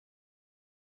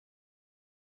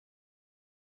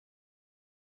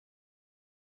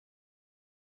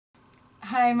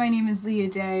Hi, my name is Leah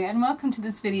Day, and welcome to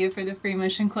this video for the Free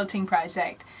Motion Quilting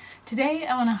Project. Today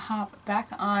I want to hop back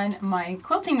on my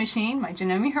quilting machine, my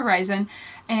Janome Horizon,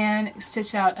 and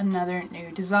stitch out another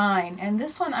new design. And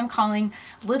this one I'm calling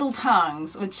Little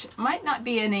Tongues, which might not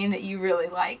be a name that you really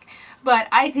like, but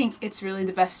I think it's really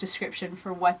the best description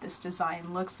for what this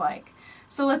design looks like.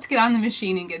 So let's get on the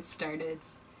machine and get started.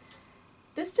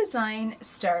 This design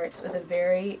starts with a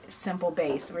very simple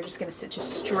base. We're just going to stitch a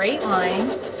straight line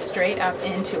straight up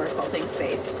into our quilting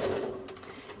space.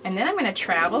 And then I'm going to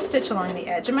travel stitch along the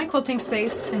edge of my quilting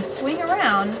space and swing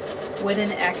around with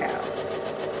an echo.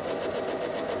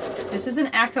 This is an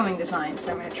echoing design,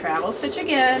 so I'm going to travel stitch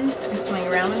again and swing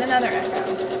around with another echo.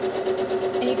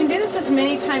 And you can do this as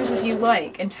many times as you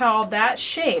like until that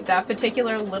shape, that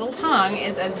particular little tongue,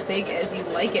 is as big as you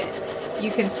like it. You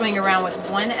can swing around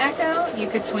with one echo, you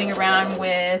could swing around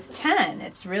with 10.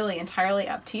 It's really entirely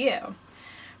up to you.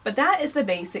 But that is the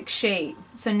basic shape.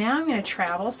 So now I'm going to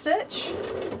travel stitch.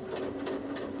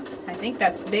 I think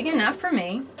that's big enough for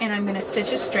me, and I'm going to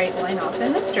stitch a straight line off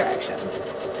in this direction.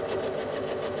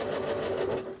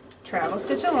 Travel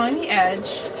stitch along the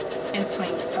edge and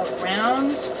swing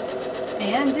around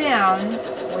and down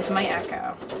with my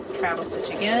echo. Travel stitch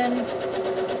again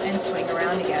and swing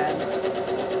around again.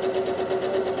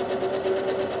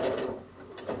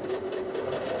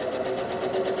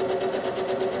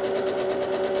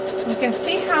 You can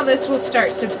see how this will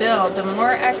start to build. The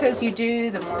more echoes you do,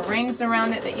 the more rings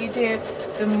around it that you do,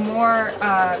 the more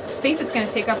space it's going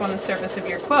to take up on the surface of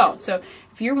your quilt. So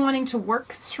if you're wanting to work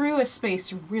through a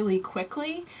space really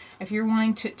quickly, if you're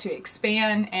wanting to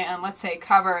expand and, let's say,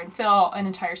 cover and fill an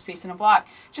entire space in a block,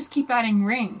 just keep adding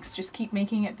rings. Just keep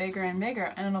making it bigger and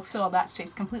bigger, and it'll fill that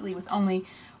space completely with only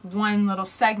one little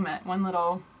segment, one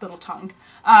little tongue,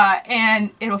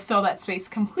 and it'll fill that space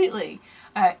completely.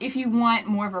 If you want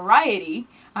more variety,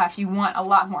 if you want a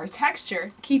lot more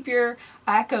texture, keep your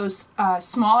echoes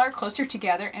smaller, closer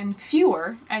together, and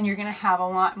fewer, and you're going to have a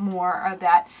lot more of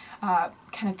that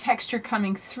kind of texture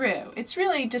coming through. It's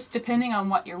really just depending on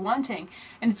what you're wanting,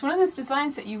 and it's one of those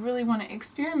designs that you really want to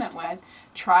experiment with.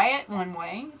 Try it one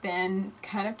way, then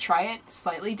kind of try it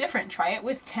slightly different. Try it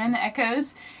with 10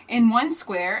 echoes in one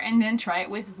square, and then try it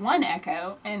with one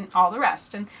echo and all the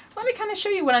rest. And let me kind of show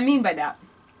you what I mean by that.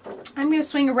 I'm going to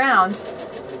swing around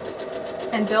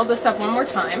and build this up one more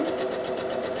time,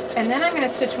 and then I'm going to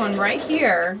stitch one right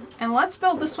here, and let's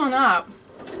build this one up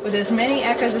with as many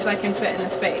echoes as I can fit in the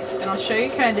space, and I'll show you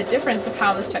kind of the difference of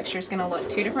how this texture is going to look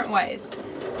two different ways.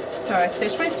 So I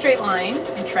stitch my straight line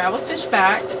and travel stitch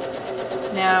back.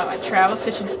 Now I travel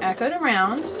stitch and echoed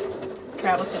around,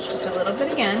 travel stitch just a little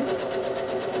bit again.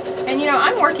 And you know,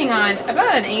 I'm working on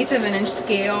about 1/8 of an inch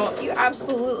scale. You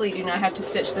absolutely do not have to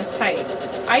stitch this tight.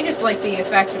 I just like the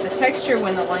effect of the texture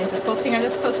when the lines of quilting are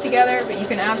this close together, but you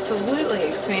can absolutely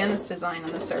expand this design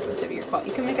on the surface of your quilt.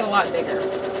 You can make it a lot bigger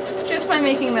just by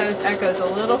making those echoes a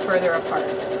little further apart.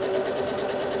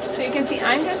 So you can see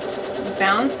I'm just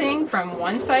bouncing from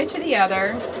one side to the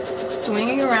other,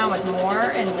 swinging around with more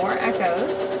and more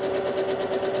echoes,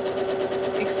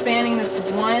 expanding this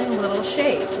one little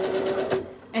shape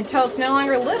until it's no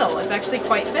longer little, it's actually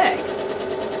quite big.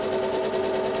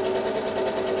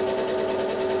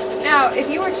 Now, if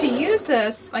you were to use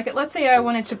this, like let's say I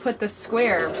wanted to put this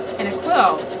square in a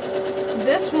quilt,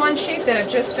 this one shape that I've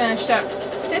just finished up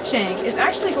stitching is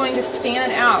actually going to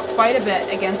stand out quite a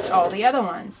bit against all the other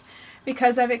ones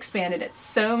because I've expanded it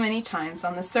so many times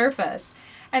on the surface.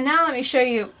 And now let me show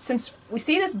you, since we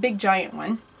see this big giant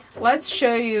one, let's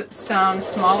show you some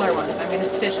smaller ones. I'm going to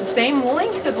stitch the same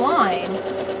length of line,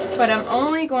 but I'm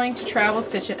only going to travel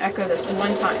stitch and echo this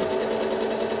one time.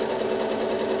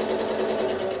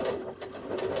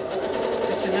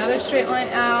 Stitch another straight line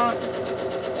out,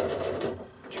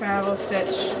 travel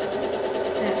stitch,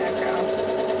 and echo.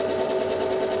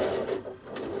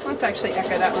 Let's actually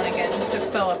echo that one again just to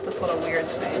fill up this little weird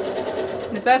space.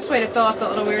 The best way to fill up that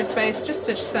little weird space, just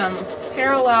stitch some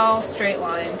parallel straight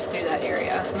lines through that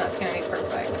area, and that's going to be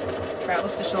perfect. Travel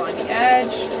stitch along the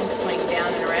edge and swing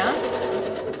down and around.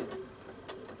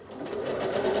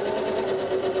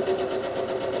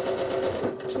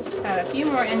 Just add a few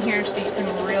more in here so you can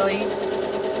really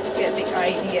get the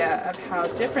idea of how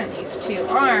different these two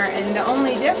are, and the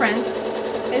only difference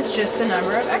is just the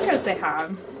number of echoes they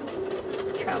have.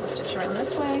 Travel stitch around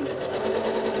this way.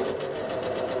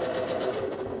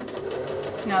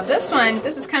 Now this one,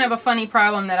 this is kind of a funny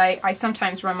problem that I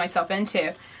sometimes run myself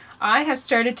into. I have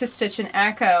started to stitch an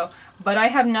echo, but I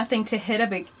have nothing to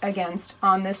hit against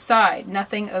on this side,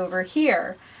 nothing over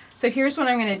here. So here's what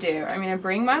I'm going to do. I'm going to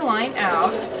bring my line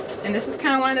out, and this is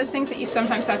kind of one of those things that you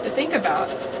sometimes have to think about,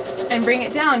 and bring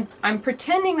it down. I'm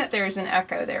pretending that there's an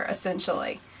echo there,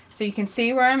 essentially. So you can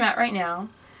see where I'm at right now,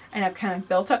 and I've kind of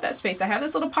built up that space. I have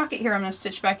this little pocket here I'm going to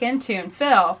stitch back into and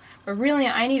fill, but really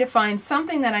I need to find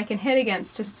something that I can hit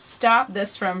against to stop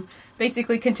this from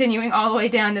basically continuing all the way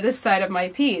down to this side of my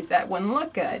piece. That wouldn't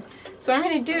look good. So what I'm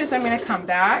going to do is I'm going to come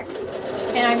back,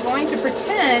 and I'm going to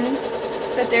pretend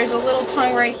that there's a little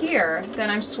tongue right here that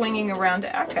I'm swinging around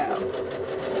to echo.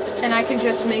 And I can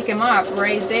just make them up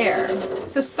right there.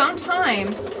 So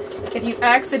sometimes, if you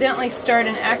accidentally start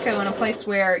an echo in a place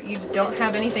where you don't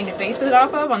have anything to base it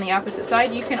off of on the opposite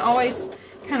side, you can always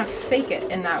kind of fake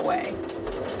it in that way.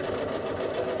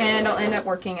 And it'll end up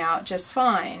working out just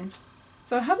fine.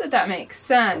 So I hope that that makes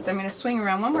sense. I'm going to swing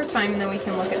around one more time, and then we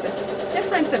can look at the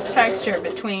difference of texture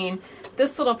between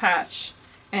this little patch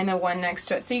and the one next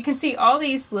to it. So you can see all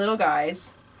these little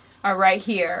guys are right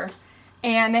here,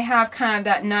 and they have kind of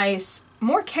that nice,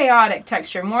 more chaotic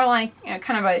texture, more like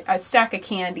kind of a stack of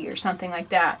candy or something like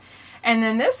that. And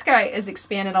then this guy is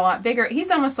expanded a lot bigger. He's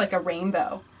almost like a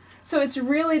rainbow. So it's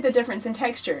really the difference in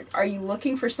texture. Are you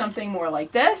looking for something more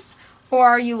like this, or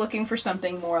are you looking for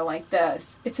something more like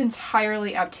this? It's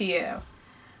entirely up to you.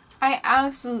 I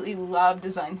absolutely love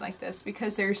designs like this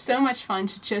because they're so much fun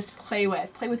to just play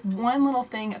with. Play with one little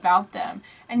thing about them,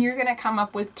 and you're going to come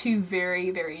up with two very,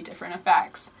 very different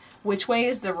effects. Which way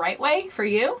is the right way for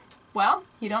you? Well,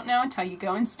 you don't know until you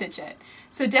go and stitch it.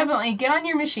 So definitely get on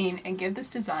your machine and give this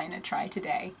design a try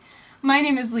today. My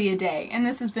name is Leah Day, and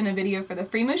this has been a video for the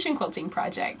Free Motion Quilting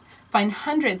Project. Find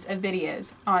hundreds of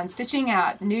videos on stitching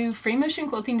out new free motion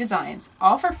quilting designs,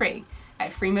 all for free,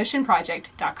 at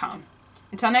freemotionproject.com.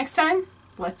 Until next time,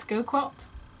 let's go quilt.